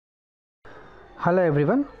Hello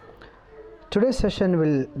everyone. Today's session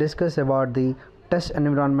will discuss about the test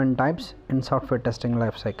environment types in software testing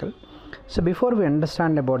lifecycle. So before we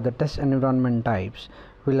understand about the test environment types,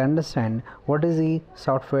 we'll understand what is the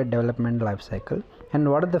software development lifecycle and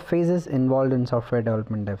what are the phases involved in software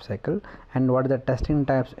development lifecycle and what are the testing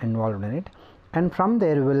types involved in it. And from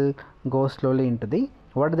there we'll go slowly into the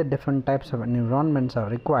what are the different types of environments are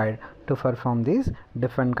required to perform these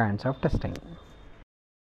different kinds of testing.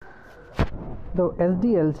 So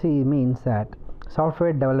SDLC means that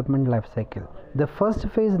software development lifecycle. The first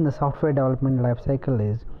phase in the software development lifecycle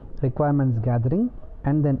is requirements gathering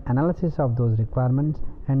and then analysis of those requirements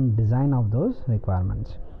and design of those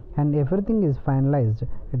requirements. And everything is finalized,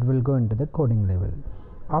 it will go into the coding level.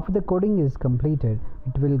 After the coding is completed,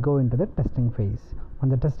 it will go into the testing phase. When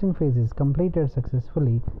the testing phase is completed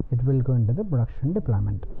successfully, it will go into the production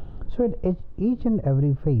deployment. So at each and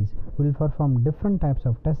every phase, we will perform different types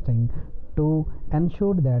of testing to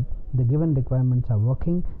ensure that the given requirements are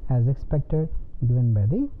working as expected given by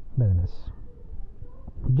the business.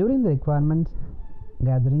 During the requirements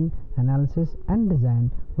gathering, analysis and design,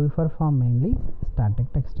 we perform mainly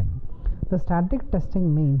static testing. The static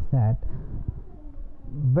testing means that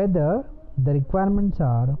whether the requirements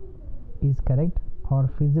is correct or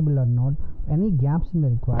feasible or not, any gaps in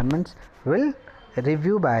the requirements will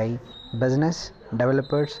review by business,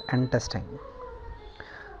 developers and testing.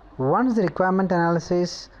 Once the requirement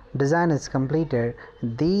analysis design is completed,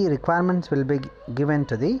 the requirements will be given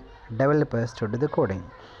to the developers to do the coding.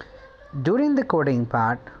 During the coding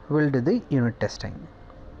part, we will do the unit testing.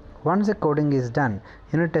 Once the coding is done,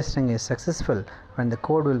 unit testing is successful when the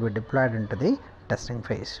code will be deployed into the testing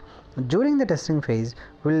phase. During the testing phase,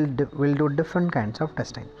 we'll do different kinds of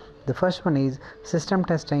testing. The first one is system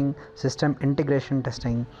testing, system integration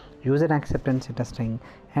testing, user acceptance testing,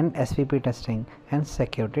 and SVP testing and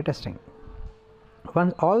security testing.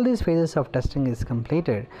 Once all these phases of testing is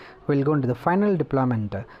completed, we'll go into the final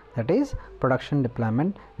deployment, that is production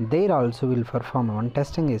deployment. There also we'll perform one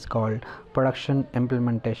testing is called production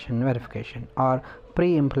implementation verification or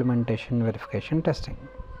pre-implementation verification testing.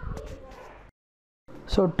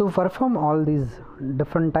 So to perform all these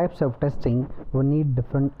different types of testing, we need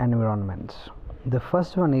different environments. The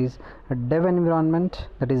first one is a dev environment,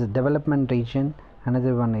 that is a development region.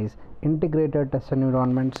 Another one is integrated test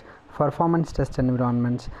environments, performance test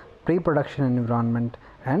environments, pre-production environment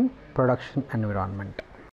and production environment.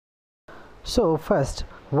 So first,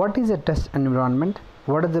 what is a test environment?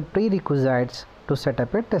 What are the prerequisites to set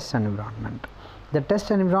up a test environment? The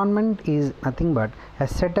test environment is nothing but a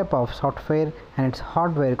setup of software and its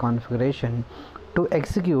hardware configuration to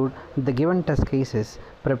execute the given test cases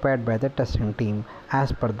prepared by the testing team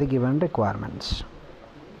as per the given requirements.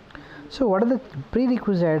 So what are the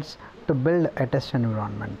prerequisites to build a test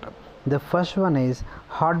environment? The first one is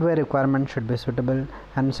hardware requirement should be suitable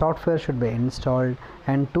and software should be installed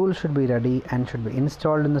and tools should be ready and should be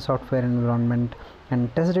installed in the software environment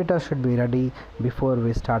and test data should be ready before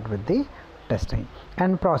we start with the testing.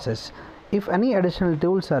 And process, if any additional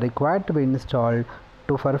tools are required to be installed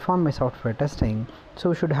to perform a software testing, so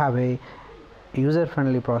we should have a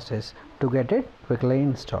user-friendly process to get it quickly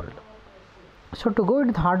installed. So to go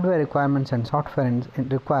into the hardware requirements and software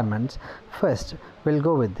requirements, first we'll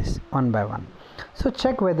go with this one by one. So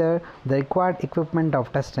check whether the required equipment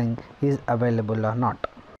of testing is available or not,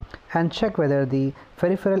 and check whether the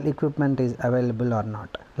peripheral equipment is available or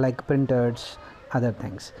not, like printers, other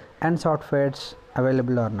things, and softwares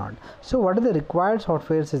available or not. So what are the required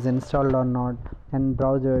softwares is installed or not, and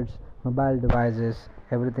browsers, mobile devices,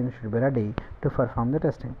 everything should be ready to perform the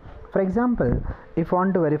testing. For example, if you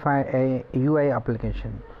want to verify a UI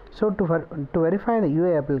application, so to verify the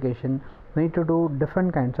UI application, we need to do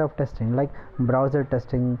different kinds of testing like browser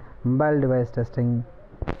testing, mobile device testing,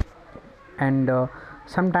 and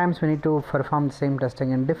sometimes we need to perform the same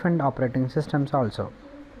testing in different operating systems also.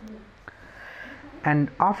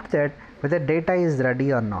 And after that, whether data is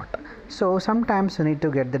ready or not. So sometimes we need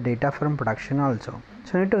to get the data from production also.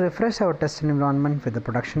 So we need to refresh our test environment with the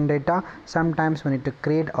production data. Sometimes we need to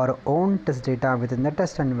create our own test data within the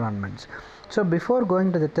test environments. So before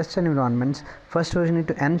going to the test environments, first we need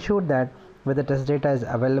to ensure that whether test data is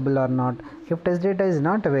available or not. If test data is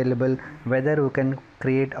not available, whether we can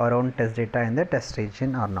create our own test data in the test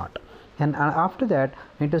region or not. And after that,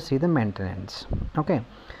 we need to see the maintenance. Okay,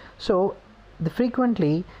 so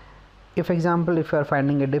frequently, if you are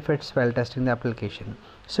finding a defects while testing the application,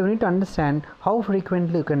 so we need to understand how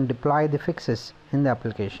frequently you can deploy the fixes in the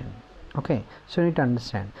application. Okay, so you need to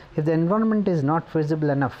understand if the environment is not feasible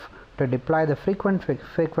enough to deploy the frequent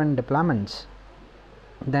deployments,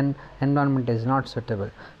 then environment is not suitable.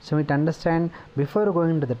 So we need to understand, before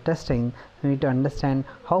going to the testing, we need to understand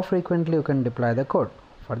how frequently you can deploy the code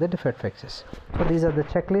for the defect fixes. So these are the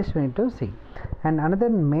checklists we need to see. And another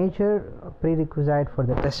major prerequisite for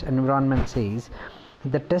the test environment is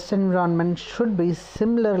the test environment should be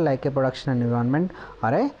similar like a production environment,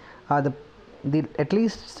 or at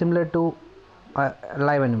least similar to a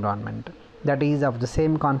live environment, that is of the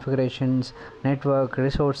same configurations, network,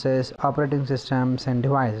 resources, operating systems and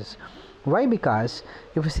devices. Why? Because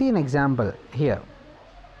if you see an example here,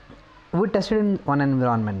 we tested in one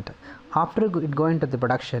environment. After it going to the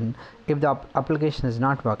production, if the application is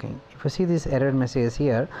not working, if you see this error message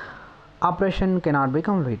here, operation cannot be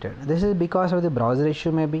completed. This is because of the browser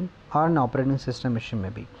issue maybe, or an operating system issue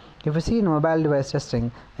maybe. If you see in mobile device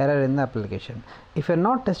testing, error in the application, if you are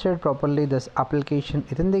not tested properly this application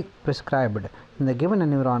within the prescribed in the given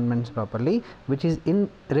environments properly, which is in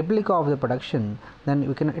replica of the production, then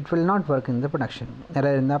it will not work in the production.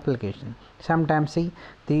 Error in the application. Sometimes see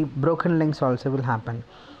the broken links also will happen.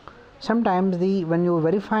 Sometimes when you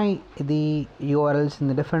verify the URLs in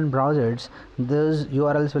the different browsers, those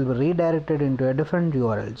URLs will be redirected into a different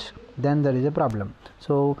URLs. Then there is a problem.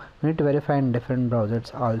 So we need to verify in different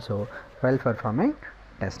browsers also while performing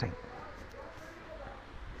testing.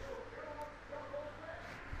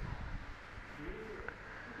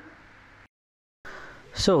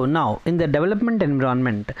 So now in the development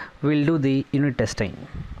environment, we'll do the unit testing.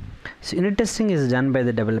 So unit testing is done by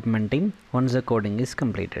the development team once the coding is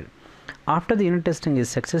completed. After the unit testing is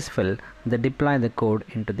successful, they deploy the code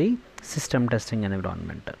into the system testing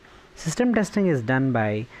environment. System testing is done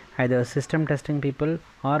by either system testing people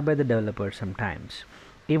or by the developers sometimes.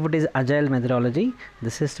 If it is agile methodology,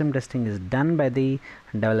 the system testing is done by the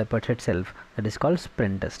developers itself, that is called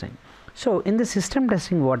sprint testing. So in the system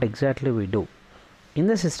testing, what exactly we do? In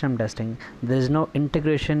the system testing, there is no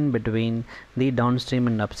integration between the downstream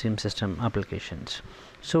and upstream system applications.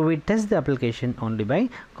 So we test the application only by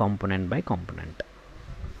component.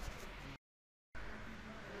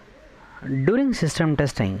 During system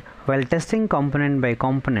testing, while testing component by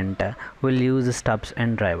component, we'll use stubs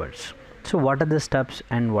and drivers. So what are the stubs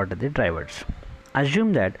and what are the drivers?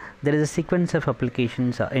 Assume that there is a sequence of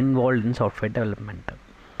applications involved in software development.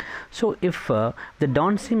 So if the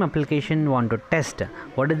downstream application want to test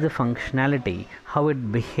what is the functionality, how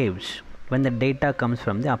it behaves when the data comes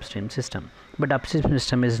from the upstream system, but upstream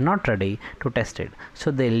system is not ready to test it,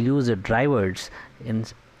 so they'll use the drivers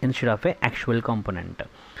instead of a actual component.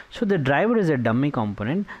 So the driver is a dummy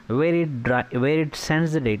component where it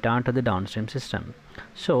sends the data to the downstream system.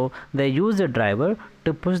 So they use the driver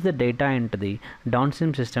to push the data into the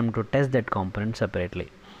downstream system to test that component separately.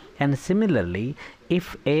 And similarly,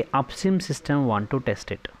 if a upstream system want to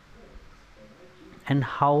test it and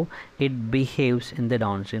how it behaves in the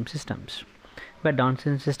downstream systems, but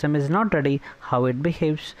downstream system is not ready how it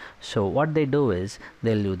behaves, so what they do is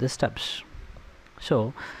they'll use the stubs.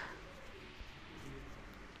 So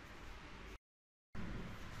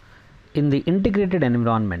in the integrated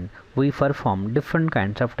environment, we perform different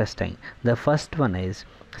kinds of testing. The first one is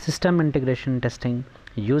system integration testing,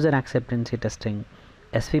 user acceptance testing,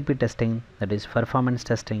 SVP testing, that is performance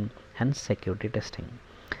testing, and security testing.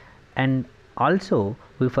 And also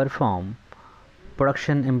we perform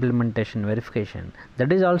production implementation verification,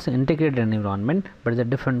 that is also integrated environment, but is a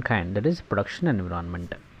different kind, that is production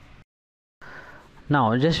environment.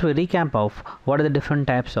 Now just we recap of what are the different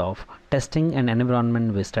types of testing and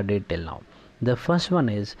environment we studied till now. The first one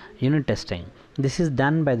is unit testing. This is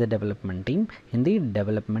done by the development team in the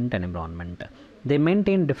development environment. They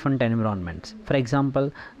maintain different environments. For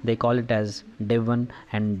example, they call it as dev 1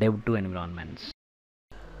 and dev 2 environments.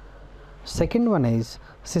 Second one is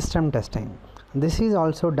system testing. This is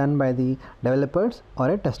also done by the developers or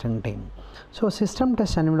a testing team. So system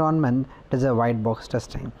test environment is a white box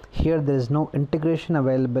testing. Here there is no integration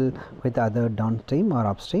available with other downstream or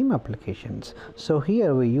upstream applications. So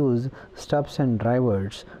here we use stubs and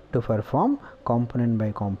drivers to perform component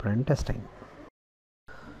by component testing.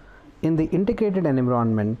 In the integrated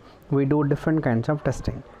environment, we do different kinds of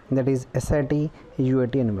testing, that is SIT,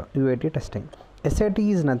 UAT and UAT testing. SIT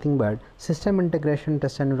is nothing but system integration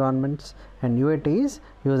test environments, and UAT is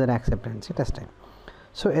user acceptance testing.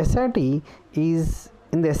 So SIT is,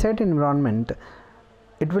 in the SIT environment,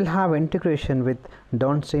 it will have integration with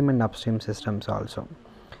downstream and upstream systems also.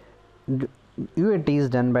 UAT is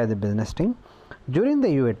done by the business team. During the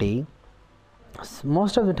UAT,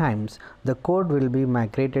 most of the times the code will be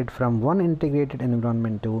migrated from one integrated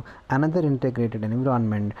environment to another integrated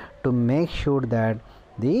environment to make sure that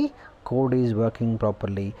the code is working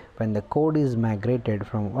properly when the code is migrated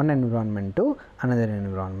from one environment to another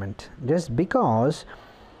environment. Just because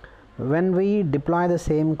when we deploy the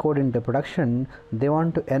same code into production, they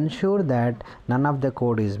want to ensure that none of the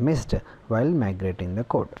code is missed while migrating the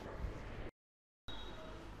code.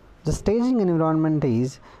 The staging environment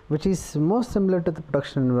is which is most similar to the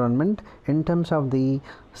production environment in terms of the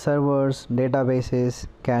servers, databases,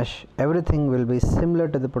 cache, everything will be similar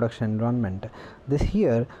to the production environment. This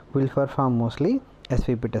here will perform mostly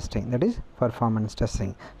SVP testing, that is performance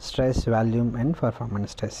testing, stress, volume and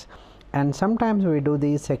performance tests. And sometimes we do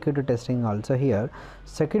the security testing also here.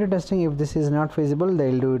 Security testing, if this is not feasible,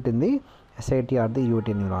 they will do it in the SAT or the UT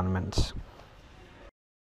environments.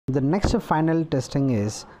 The next final testing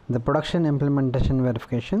is the production implementation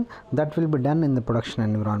verification that will be done in the production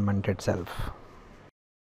environment itself.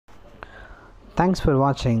 Thanks for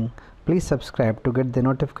watching. Please subscribe to get the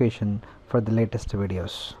notification for the latest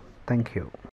videos. Thank you.